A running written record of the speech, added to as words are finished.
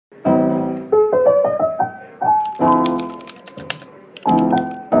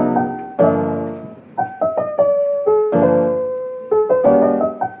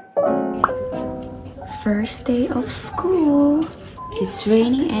first day of school. It's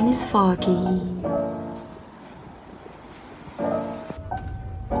rainy and it's foggy.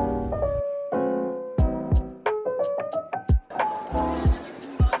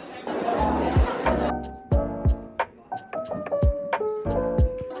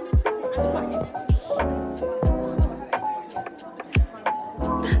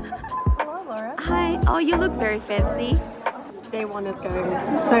 Oh, you look very fancy. Day one is going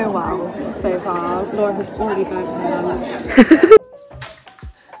so well so far. Laura has already burnt her lunch.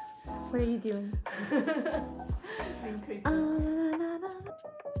 What are you doing?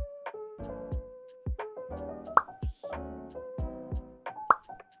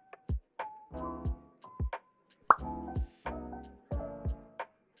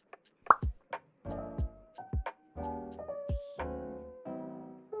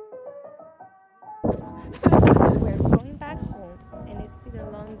 We're going back home and it's been a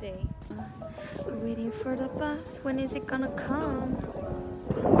long day. We're waiting for the bus. When is it gonna come?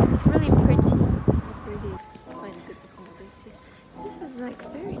 It's really pretty. It's really quite a good accommodation. This is like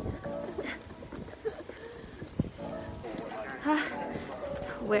very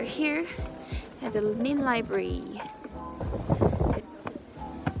We're here at the main library.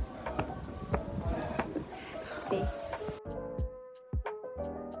 See.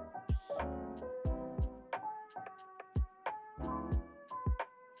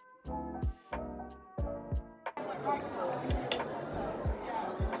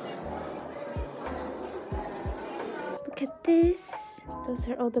 Look at this. Those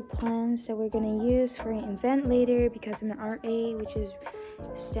are all the plans that we're gonna use for an event later because I'm an RA, which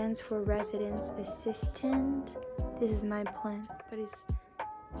stands for residence assistant. This is my plan, but it's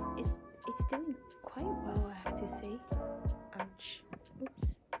doing quite well, I have to say. Ouch.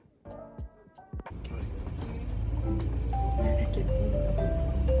 Oops. Second day of school.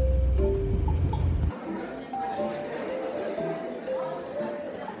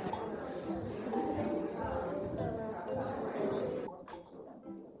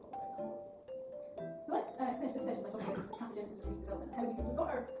 Finish this session by talking about the pathogenesis of leaf development, how we've got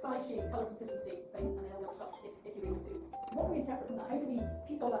our size, shape, colour, consistency thing, and then all the other stuff, if you're able to. What can we interpret from that? How do we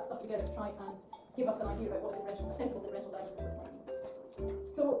piece all that stuff together to try and give us an idea about what a sensible differential diagnosis looks like?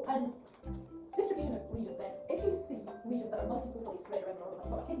 So, distribution of lesions then. If you see lesions that are multifocally spread around the organ,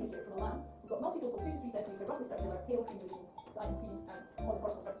 I've got a kidney here from a lamb, we've got multifocal 2 to 3 centimetre, roughly circular, pale green lesions that I can see on the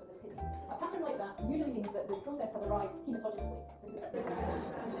cortical surface of this kidney. A pattern like that usually means that the process has arrived hematogenously.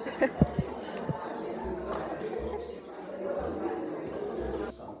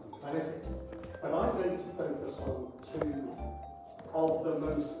 But I'm going to focus on two of the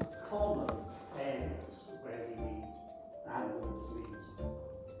most common areas where we read animal disease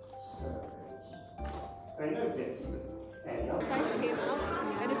surveys. They're no different than any other.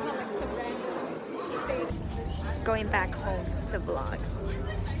 And it's not like some random sheep. Going back home, the vlog.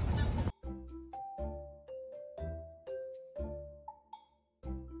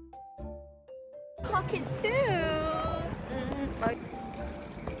 Pocket too.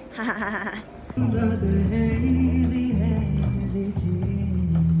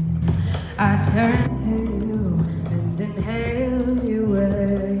 I turn to you and inhale you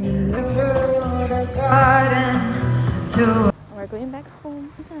where you through the garden to. We're going back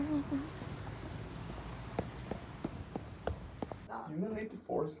home. You don't need to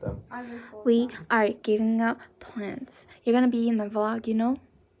force them. We are giving up plants. You're gonna be in my vlog, you know?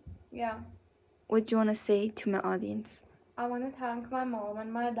 Yeah. What do you want to say to my audience? I want to thank my mom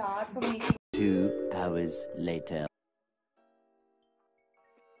and my dad for making 2 hours later.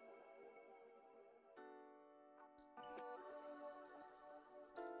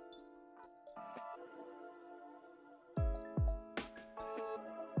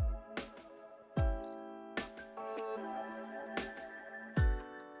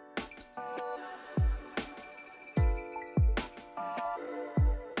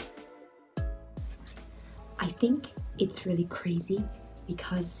 I think it's really crazy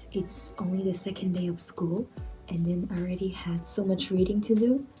because it's only the second day of school and then I already had so much reading to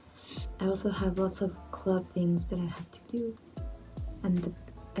do. I also have lots of club things that I have to do, and the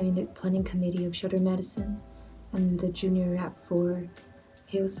planning committee of shelter medicine and the junior rep for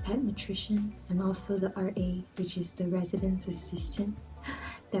Hill's Pet Nutrition, and also the RA, which is the residence assistant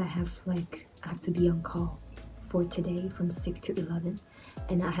that I have to be on call for today from 6 to 11,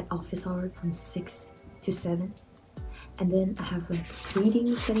 and I had office hour from 6 to 7, and then I have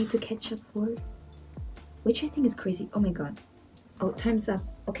readings that I need to catch up for, which I think is crazy. Oh my god. Oh, time's up.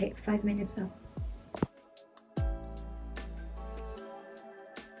 Okay, 5 minutes up.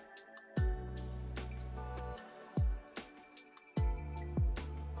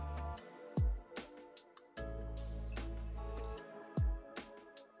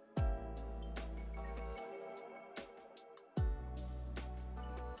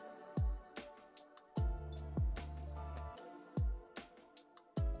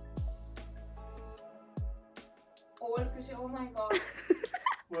 Oh my god.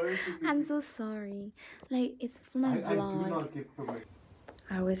 I'm so sorry. Like, it's for my vlog. I do not give permission.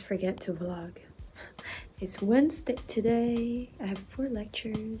 I always forget to vlog. It's Wednesday today. I have 4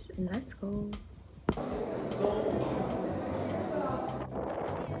 lectures and let's go.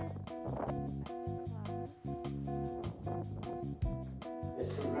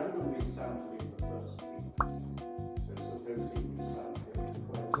 It's a randomly sampling the first week. So supposing we sample,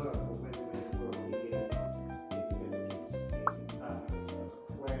 for example, when we're working in villages in Africa,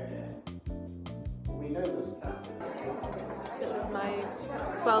 where we know there's cattle. This is my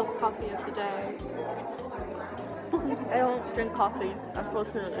 12th coffee of the day. I don't drink coffee,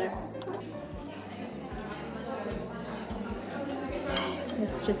 unfortunately.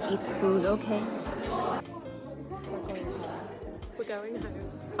 Let's just eat food, okay? We're going home.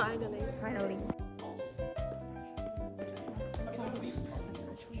 Finally. Finally.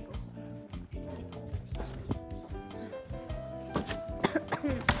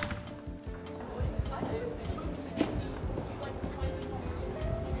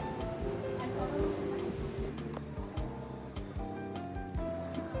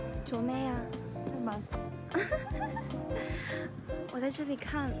 조매야，干嘛？我在这里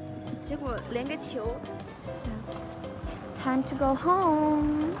看，结果连个球。Time to go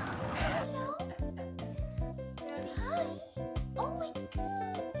home. Hello. Hi. Oh my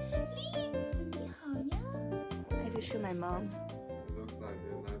god. Liz, 你好呀。I just show my mom. It looks like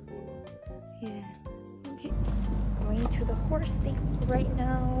a nice woman. Yeah. Okay. Going to the horse thing right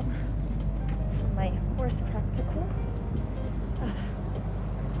now. My horse practical.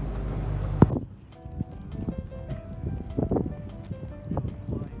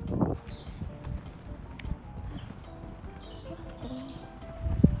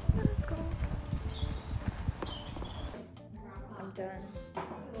 I'm done.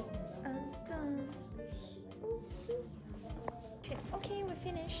 Okay, we're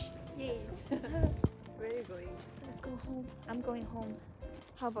finished. Yay. Where are you going? Let's go home. I'm going home.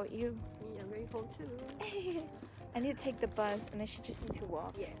 How about you? Me, I'm going home too. I need to take the bus and then she just need to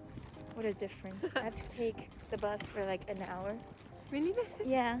walk. Yes. What a difference. I have to take the bus for like an hour. Really?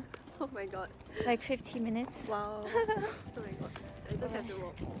 Yeah, Oh my god. like 15 minutes. Wow. Oh my god. I just have to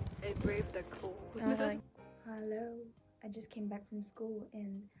walk home and brave the cold. Hello. I just came back from school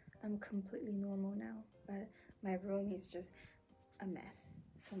and I'm completely normal now, but my room is just a mess.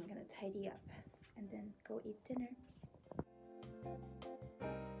 So I'm gonna tidy up and then go eat dinner.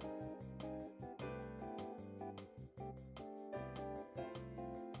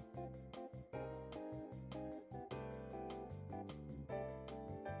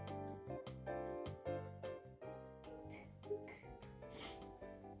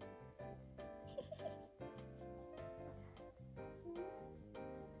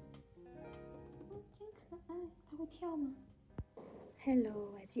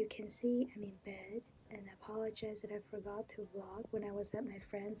 Hello, as you can see, I'm in bed and I apologize that I forgot to vlog when I was at my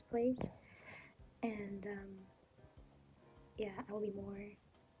friend's place. And yeah, I will be more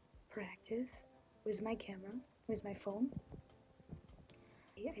proactive with my camera, with my phone.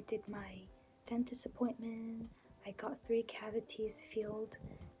 I did my dentist appointment, I got 3 cavities filled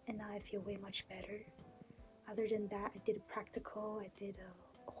and now I feel way much better. Other than that, I did a practical, I did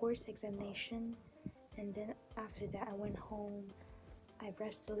a horse examination, and then after that I went home, I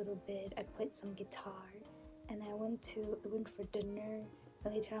rested a little bit, I played some guitar, and I went for dinner,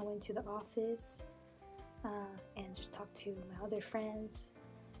 and later I went to the office and just talked to my other friends.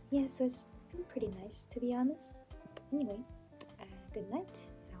 Yeah, so it's been pretty nice to be honest. Anyway, good night,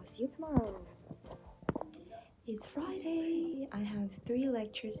 and I'll see you tomorrow. It's Friday. I have 3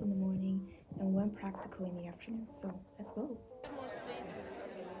 lectures in the morning and 1 practical in the afternoon, so let's go.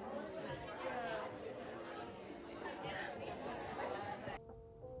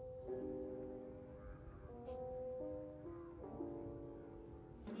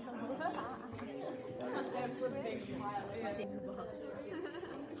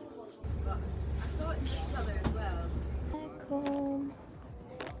 Back home,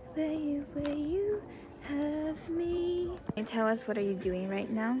 where you have me. Can you tell us what are you doing right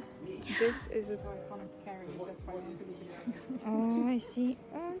now? This is his iconic carry, that's why I want to leave it. Oh, I see.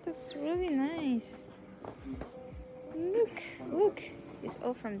 Oh, that's really nice. Look. It's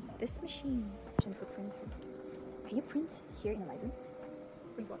all from this machine. Gentle printer. Can you print here in the library?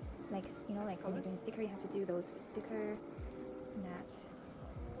 Print what? Like, you know, like when you're doing sticker, you have to do those sticker mats.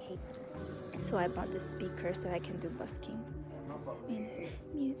 Okay. So I bought this speaker so I can do busking. In a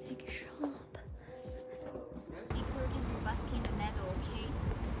music shop. Speaker can do busking the metal, okay?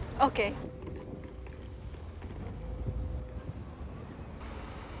 Okay.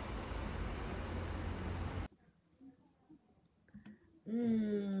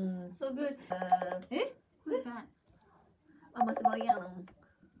 So good. Who's that? Oh, Massimiliano.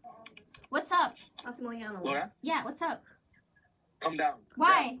 What's up, Massimiliano? Laura, Yeah, what's up? calm down.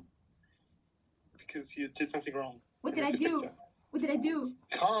 Why? Because you did something wrong. What You did I have to fix do? it. What did I do?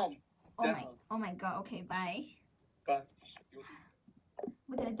 Calm Oh down. my god. Okay, bye. But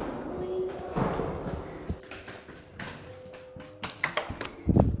What did I do?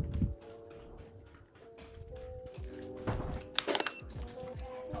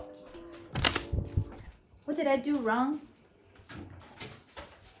 What did I do wrong?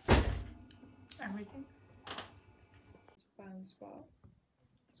 Everything. Fine spot.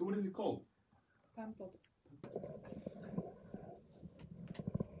 So what is it called? Pampa.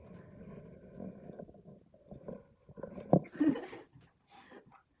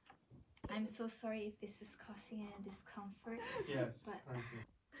 I'm so sorry if this is causing any discomfort. Yes. But- Thank you.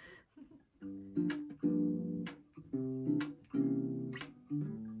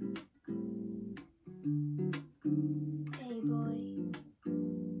 Hey boy,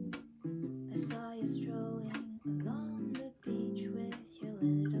 I saw you strolling along the beach with your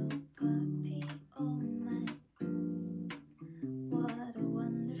little puppy. Oh my, what a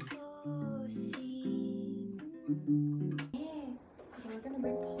wonderful scene. Yeah, we're gonna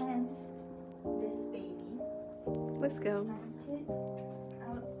replant this baby. Let's go. Plant it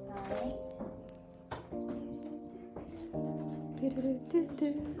outside.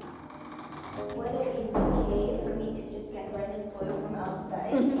 Whether it's okay for me to just get random soil from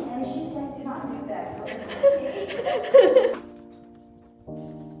outside. And she's like, do not do that. I was like, okay.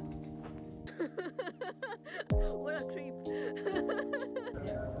 What a creep.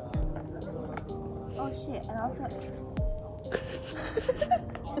 Oh shit, and also.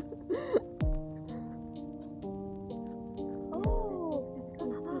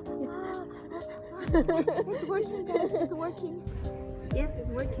 It's working, guys. It's working. Yes, it's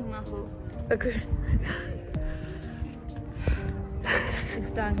working, Maho. Okay.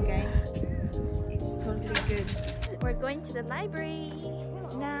 It's done, guys. It's totally good. We're going to the library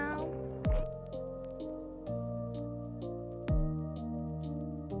now.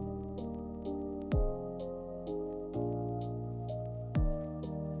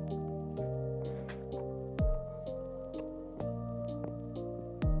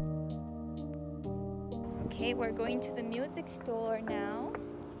 Okay, we're going to the music store now.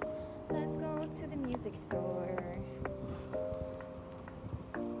 Let's go to the music store.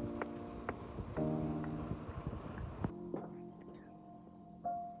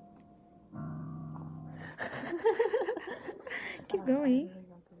 Keep going.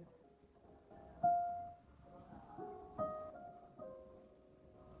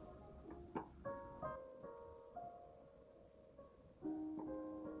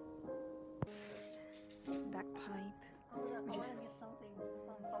 Bagpipe.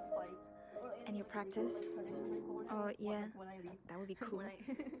 And you practice? Oh yeah, that would be cool.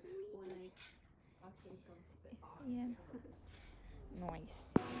 Yeah.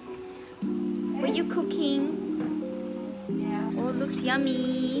 Nice. Were you cooking? Yeah. Oh, looks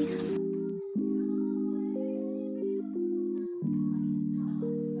yummy.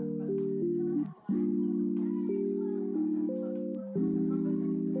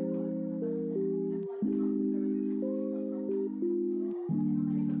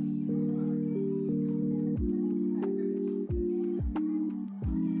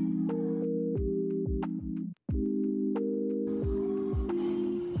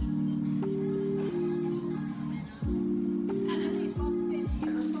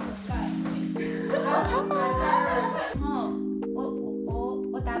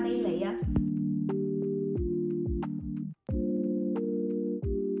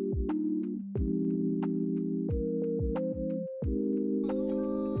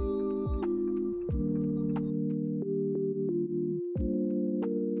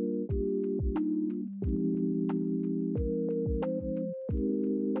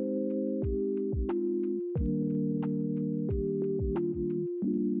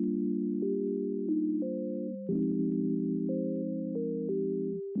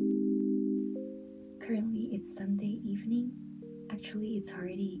 Currently, it's Sunday evening. Actually, it's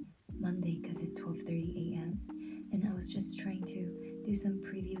already Monday because it's 12:30 a.m. And I was just trying to do some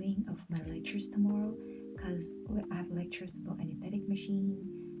previewing of my lectures tomorrow because I have lectures about anesthetic machine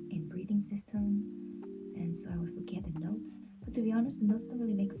and breathing system. And so I was looking at the notes. But to be honest, the notes don't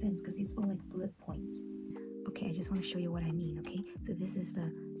really make sense because it's all like bullet points. Okay, I just want to show you what I mean, okay? So this is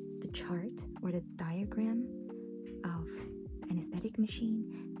the chart or the diagram of anesthetic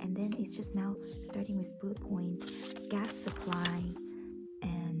machine, and then it's just now starting with bullet points, gas supply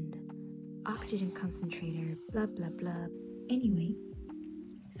and oxygen concentrator, blah blah blah. Anyway,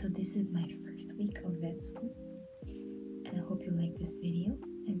 So this is my first week of vet school, and I hope you like this video,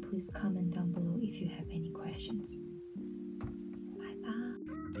 and please comment down below if you have any questions. Bye bye.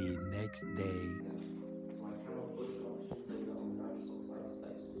 The next day.